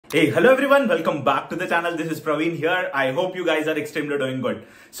Hey, hello everyone, welcome back to the channel. This is Praveen here. I hope you guys are extremely doing good.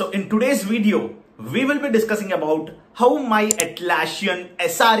 So in today's video, we will be discussing about how my Atlassian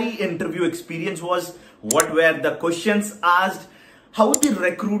SRE interview experience was, what were the questions asked, how the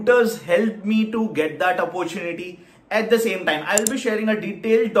recruiters helped me to get that opportunity. At the same time, I'll be sharing a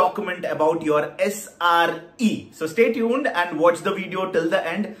detailed document about your SRE. So stay tuned and watch the video till the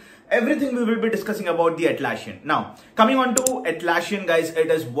end. Everything we will be discussing about the Atlassian. Now, coming on to Atlassian, guys,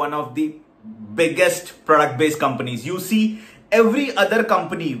 it is one of the biggest product-based companies. You see, every other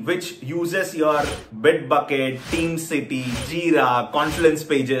company which uses your Bitbucket, TeamCity, Jira, Confluence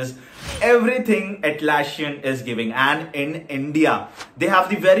pages, everything Atlassian is giving. And in India, they have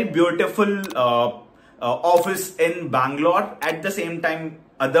the very beautiful office in Bangalore. At the same time,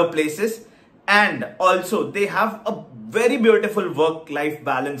 other places. And also they have a very beautiful work-life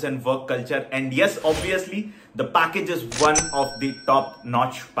balance and work culture. And yes, obviously, the package is one of the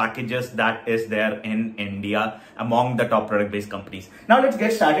top-notch packages that is there in India among the top product-based companies. Now let's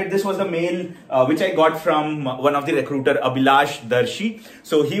get started. This was the mail which I got from one of the recruiter, Abhilash Darshi.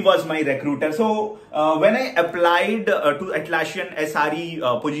 So he was my recruiter. So when I applied to Atlassian SRE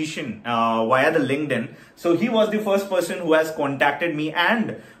position via the LinkedIn, so he was the first person who has contacted me,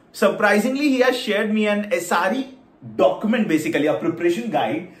 and surprisingly, he has shared me an SRE document, basically a preparation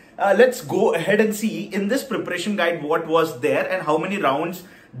guide. Let's go ahead and see in this preparation guide what was there and how many rounds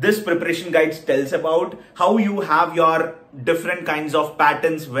this preparation guide tells about, how you have your different kinds of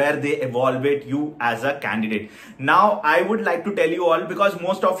patterns where they evaluate you as a candidate. Now, I would like to tell you all, because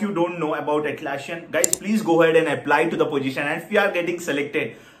most of you don't know about Atlassian, guys, please go ahead and apply to the position. And if you are getting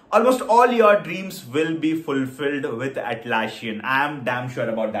selected, almost all your dreams will be fulfilled with Atlassian. I am damn sure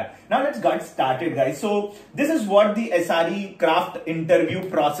about that. Now let's get started, guys. So this is what the SRE craft interview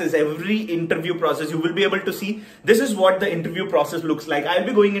process, every interview process you will be able to see. This is what the interview process looks like. I'll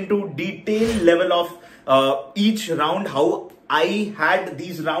be going into detailed level of each round, how I had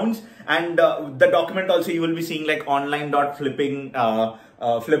these rounds, and the document also you will be seeing like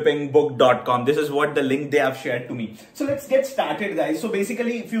online.flippingbook.com. This is what the link they have shared to me. So let's get started, guys. So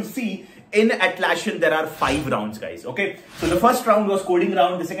basically, if you see in Atlassian, there are 5 rounds, guys. Okay. So the first round was coding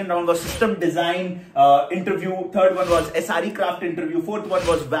round. The second round was system design interview. Third one was SRE craft interview. Fourth one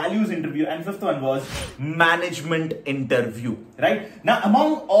was values interview. And fifth one was management interview, right? Now,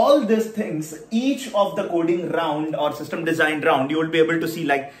 among all these things, each of the coding round or system design round, you will be able to see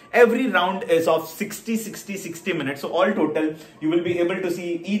like every round is of 60 minutes. So all total, you will be able to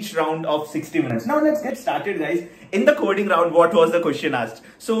see each round of 60 minutes. Now let's get started, guys. In the coding round, what was the question asked?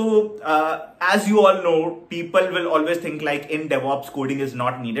 So as you all know, people will always think like in DevOps, coding is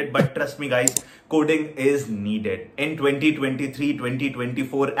not needed. But trust me, guys, coding is needed in 2023,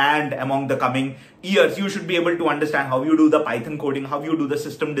 2024, and among the coming years. You should be able to understand how you do the Python coding, how you do the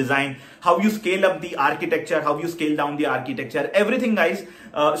system design, how you scale up the architecture, how you scale down the architecture, everything, guys.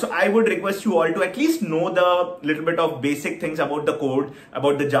 So I would request you all to at least know the little bit of basic things about the code,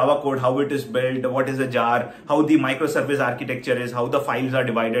 about the Java code, how it is built, what is a jar, how the microservice architecture is, how the files are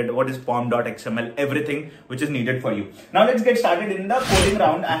divided, what is pom.xml, everything which is needed for you. Now let's get started in the coding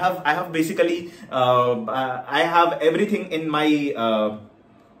round. I have basically I have everything in my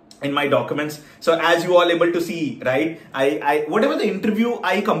documents. So as you all able to see, right, I whatever the interview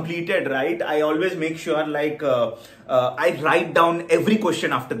I completed, right, I always make sure like I write down every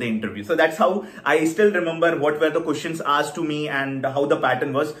question after the interview. So that's how I still remember what were the questions asked to me and how the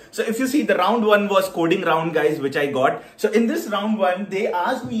pattern was. So if you see, the round 1 was coding round, guys, which I got. So in this round 1, they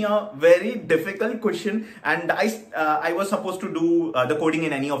asked me a very difficult question, and I was supposed to do the coding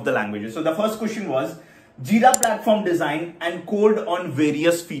in any of the languages. So the first question was Jira platform design and code on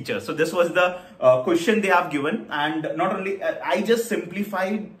various features. So this was the question they have given, and not only I just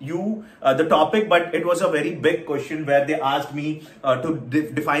simplified the topic, but it was a very big question where they asked me to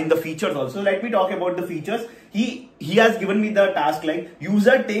define the features also. Let me talk about the features. He has given me the task like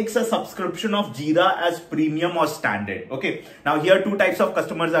user takes a subscription of Jira as premium or standard. Okay. Now here 2 types of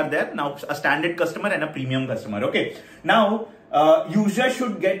customers are there. Now a standard customer and a premium customer. Okay. Now user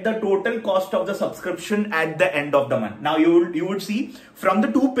should get the total cost of the subscription at the end of the month. Now you would see from the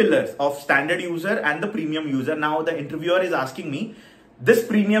 2 pillars of standard user and the premium user. Now the interviewer is asking me, this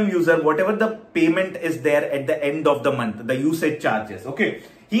premium user, whatever the payment is there at the end of the month, the usage charges, okay,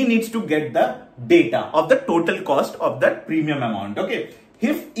 he needs to get the data of the total cost of that premium amount. Okay.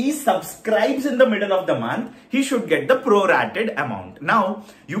 if he subscribes in the middle of the month, he should get the prorated amount. Now,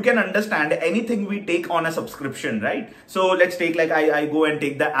 you can understand anything we take on a subscription, right? So let's take like I go and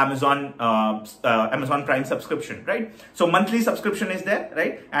take the Amazon Prime subscription, right? So monthly subscription is there,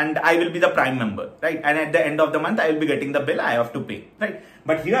 right? And I will be the Prime member, right? And at the end of the month, I will be getting the bill I have to pay, right?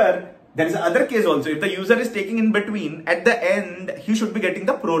 But here, there is another case also. If the user is taking in between, at the end, he should be getting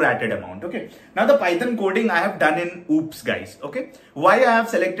the prorated amount. Okay. Now the Python coding I have done in OOPS, guys. Okay. Why I have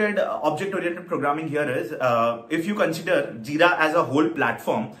selected object-oriented programming here is, if you consider Jira as a whole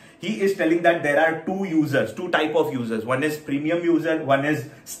platform, he is telling that there are two type of users. One is premium user, one is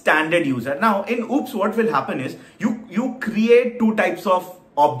standard user. Now in OOPS, what will happen is you create two types of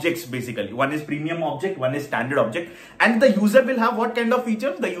objects basically. One is premium object, one is standard object, and the user will have what kind of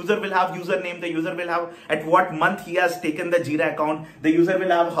features? The user will have username, the user will have at what month he has taken the Jira account, the user will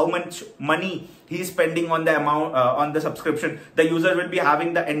have how much money he is spending on the amount on the subscription. The user will be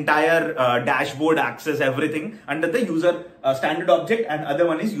having the entire dashboard access, everything under the user standard object, and other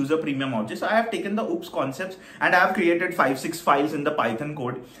one is user premium object. So I have taken the OOPS concepts and I have created 5-6 files in the Python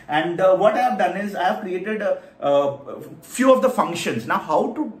code. And what I have done is I have created few of the functions. Now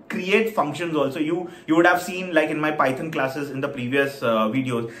how to create functions also, you would have seen like in my Python classes in the previous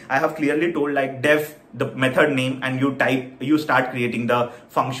videos, I have clearly told like def the method name and you start creating the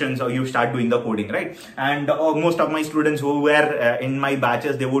functions or you start doing the coding, right? And most of my students who were in my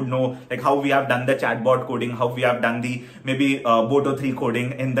batches, they would know like how we have done the chatbot coding, how we have done the maybe Boto 3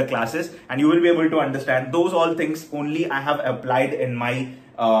 coding in the classes, and you will be able to understand those all things only I have applied in my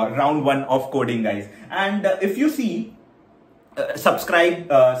round 1 of coding, guys. And if you see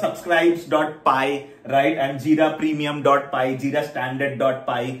subscribes.py, right, and Jira premium.py, Jira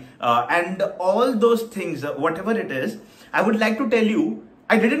standard.py, and all those things, whatever it is, I would like to tell you,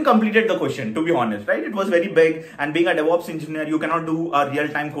 I didn't completed the question, to be honest, right? It was very big, and being a DevOps engineer, you cannot do a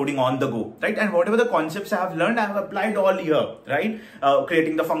real-time coding on the go, right? And whatever the concepts I have learned, I have applied all here, right?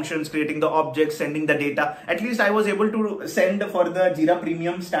 Creating the functions, creating the objects, sending the data. At least I was able to send for the Jira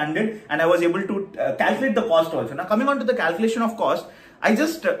Premium standard, and I was able to calculate the cost also. Now, coming on to the calculation of cost, I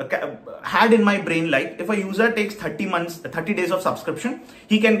just had in my brain like if a user takes 30 days of subscription,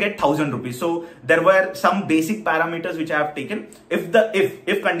 he can get 1,000 rupees. So there were some basic parameters which I have taken.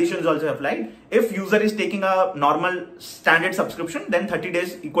 If conditions also applied, if user is taking a normal standard subscription, then 30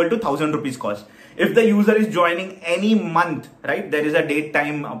 days equal to 1,000 rupees cost. If the user is joining any month, right, there is a date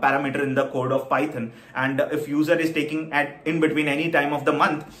time parameter in the code of Python. And if user is taking in between any time of the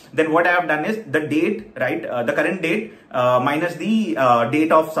month, then what I have done is the date, right, the current date minus the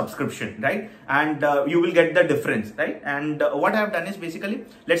date of subscription, right? And you will get the difference, right? And what I have done is basically,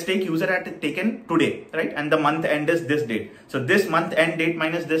 let's take user had taken today, right? And the month end is this date. So this month end date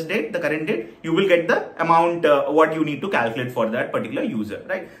minus this date, the current date, you will get the amount what you need to calculate for that particular user,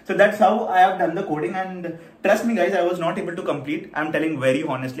 right? So that's how I have done the coding, and trust me guys, I was not able to complete. I'm telling very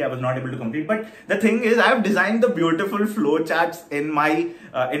honestly, I was not able to complete. But the thing is, I have designed the beautiful flow charts in my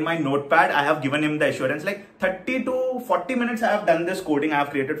notepad. I have given him the assurance like 30 to 40 minutes I have done this coding. I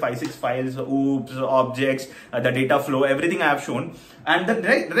have created 5-6 files, OOPS, objects, the data flow, everything I have shown. And the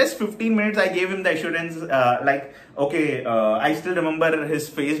rest 15 minutes I gave him the assurance like, okay, I still remember his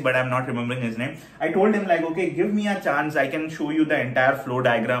face, but I'm not remembering his name. I told him like, okay, give me a chance. I can show you the entire flow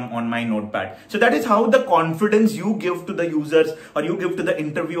diagram on my notepad. So that is how the confidence you give to the users or you give to the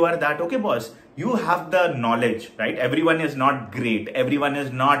interviewer that, okay, boss, you have the knowledge, right? Everyone is not great. Everyone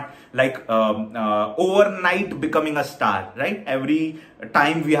is not like overnight becoming a star, right? Every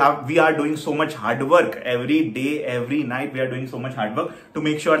time we are doing so much hard work. Every day, every night, we are doing so much hard work to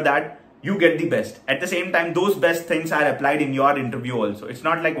make sure that you get the best. At the same time, those best things are applied in your interview also. It's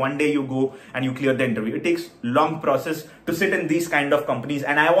not like one day you go and you clear the interview. It takes long process to sit in these kind of companies.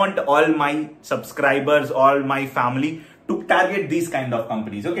 And I want all my subscribers, all my family to target these kind of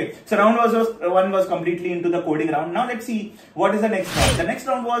companies. Okay, so round one was completely into the coding round. Now let's see what is the next round. The next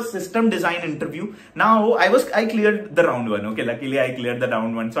round was system design interview. Now I cleared the round 1. Okay, luckily I cleared the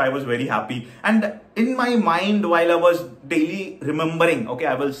round 1, so I was very happy. And in my mind, while I was daily remembering, okay,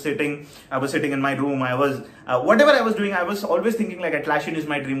 I was sitting in my room. I was whatever I was doing, I was always thinking like Atlassian is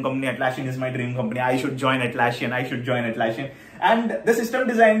my dream company. Atlassian is my dream company. I should join Atlassian. I should join Atlassian. And the system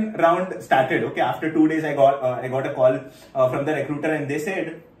design round started. Okay, after 2 days, I got a call from the recruiter, and they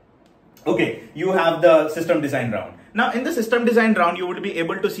said, okay, you have the system design round. Now, in the system design round, you would be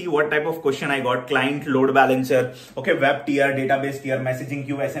able to see what type of question I got: client, load balancer, okay, web tier, database tier, messaging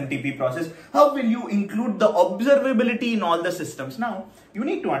queue, SMTP process. How will you include the observability in all the systems? Now, you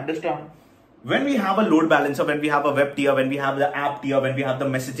need to understand when we have a load balancer, when we have a web tier, when we have the app tier, when we have the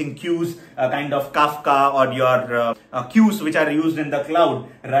messaging queues, kind of Kafka or your queues which are used in the cloud,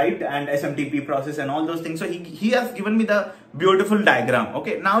 right? And SMTP process and all those things. So he has given me the beautiful diagram.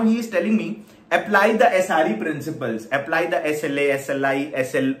 Okay, now he is telling me, apply the SRE principles, apply the SLA, SLI,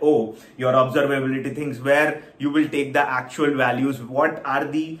 SLO, your observability things, where you will take the actual values. What are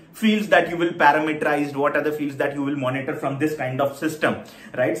the fields that you will parameterize? What are the fields that you will monitor from this kind of system,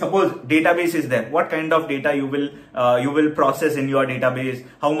 right? Suppose database is there. What kind of data you will process in your database?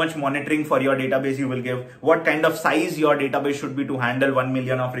 How much monitoring for your database you will give? What kind of size your database should be to handle 1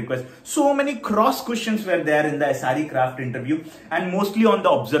 million of requests? So many cross questions were there in the SRE craft interview, and mostly on the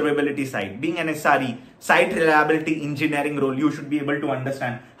observability side. Being an SRE, site reliability engineering role, you should be able to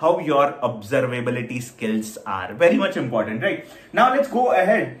understand how your observability skills are. Very much important, right? Now let's go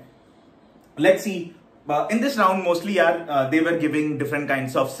ahead. Let's see. In this round, mostly they were giving different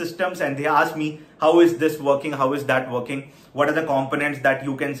kinds of systems, and they asked me, how is this working? How is that working? What are the components that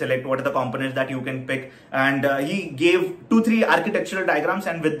you can select? What are the components that you can pick? And he gave 2-3 architectural diagrams,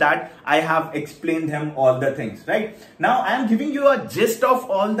 and with that, I have explained him all the things, right? Now, I am giving you a gist of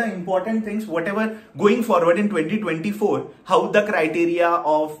all the important things, whatever going forward in 2024, how the criteria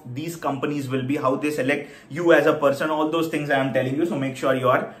of these companies will be, how they select you as a person, all those things I am telling you. So make sure you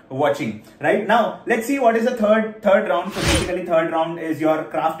are watching, right? Now, let's see what is the third round. So basically, third round is your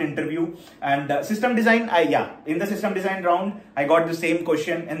craft interview and system design. In the system design round, I got the same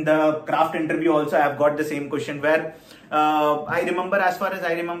question. In the craft interview also, I have got the same question, where I remember, as far as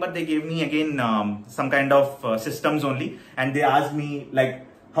I remember, they gave me again some kind of systems only, and they asked me like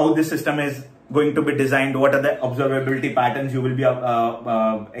how this system is going to be designed, what are the observability patterns you will be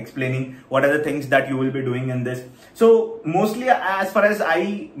explaining, what are the things that you will be doing in this. So mostly, as far as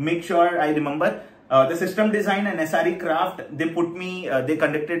I make sure I remember, the system design and SRE craft, they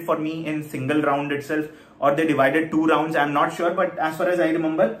conducted for me in single round itself, or they divided 2 rounds. I'm not sure, but as far as I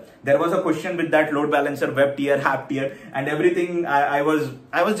remember, there was a question with that load balancer, web tier, app tier, and everything. I was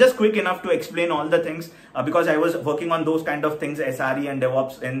just quick enough to explain all the things because I was working on those kind of things, SRE and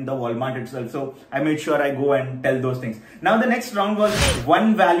DevOps in the Walmart itself. So I made sure I go and tell those things. Now the next round was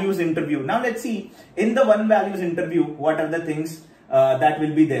one values interview. Now let's see in the one values interview, what are the things that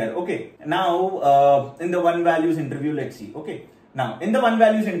will be there. Okay, now in the one values interview, let's see. Okay, now in the one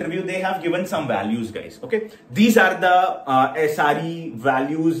values interview, they have given some values, guys. Okay, these are the SRE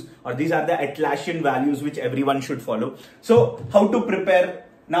values, or these are the Atlassian values which everyone should follow. So how to prepare?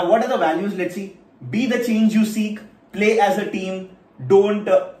 Now what are the values? Let's see. Be the change you seek, play as a team, don't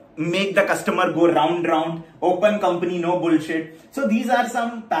make the customer go round, open company, no bullshit. So these are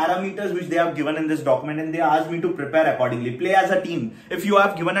some parameters which they have given in this document, and they asked me to prepare accordingly. Play as a team. If you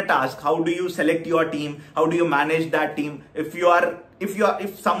have given a task, how do you select your team? How do you manage that team?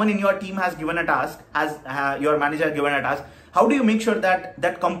 If someone in your team has given a task, your manager has given a task, how do you make sure that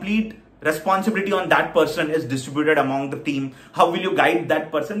that complete responsibility on that person is distributed among the team? How will you guide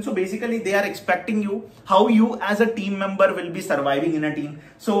that person? So basically, they are expecting you how you as a team member will be surviving in a team.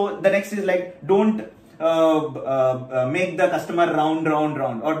 So the next is like, don't make the customer round,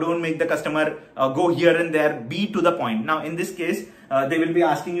 or don't make the customer go here and there. Be to the point. Now in this case, they will be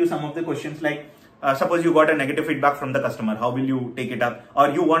asking you some of the questions like, suppose you got a negative feedback from the customer, how will you take it up? Or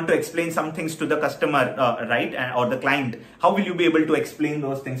you want to explain some things to the customer, right? Or the client, how will you be able to explain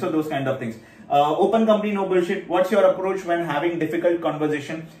those things? So those kind of things. Open company, no bullshit. What's your approach when having difficult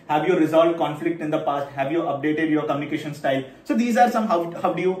conversation? Have you resolved conflict in the past? Have you updated your communication style? So these are some,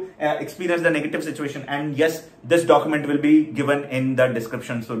 how do you experience the negative situation? And yes, this document will be given in the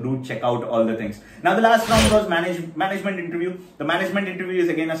description. So do check out all the things. Now the last round was management interview. The management interview is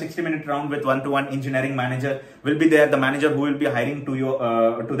again a 60-minute round with one-to-one engineering manager will be there. The manager who will be hiring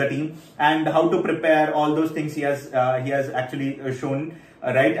to the team, and how to prepare all those things he has actually shown.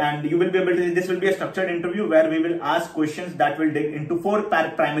 Right, and you will be able to, this will be a structured interview where we will ask questions that will dig into 4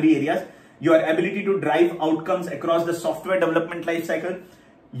 primary areas. Your ability to drive outcomes across the software development lifecycle,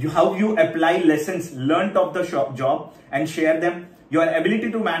 how you apply lessons learned of the job and share them, your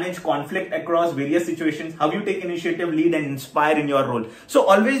ability to manage conflict across various situations, how you take initiative, lead and inspire in your role. So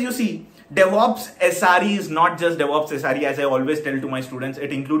always you see, DevOps SRE is not just DevOps SRE, as I always tell to my students.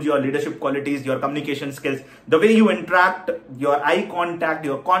 It includes your leadership qualities, your communication skills, the way you interact, your eye contact,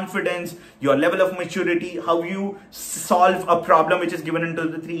 your confidence, your level of maturity, how you solve a problem which is given into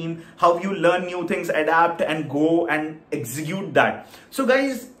the team, how you learn new things, adapt and go and execute that. So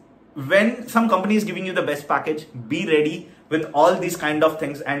guys, when some company is giving you the best package, be ready with all these kind of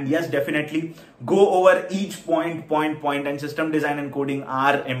things. And yes, definitely go over each point, and system design and coding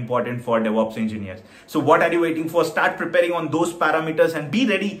are important for DevOps engineers. So what are you waiting for? Start preparing on those parameters and be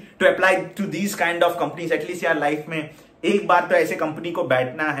ready to apply to these kind of companies. At least यार life में एक बार तो ऐसे company को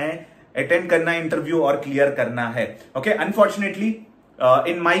बैठना है, attend करना है इंटरव्यू और क्लियर करना है. Okay, unfortunately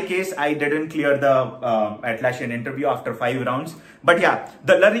in my case I didn't clear the Atlassian interview after 5 rounds, but yeah,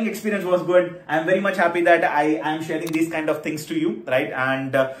 the learning experience was good. I'm very much happy that I am sharing these kind of things to you, right?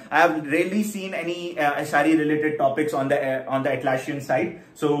 And I have rarely seen any SRE related topics on the Atlassian side.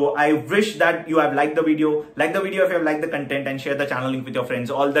 So I wish that you have liked the video. Like the video if you have liked the content, and share the channel link with your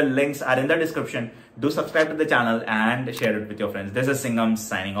friends. All the links are in the description. Do subscribe to the channel and share it with your friends. This is Singham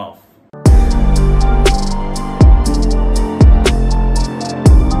signing off.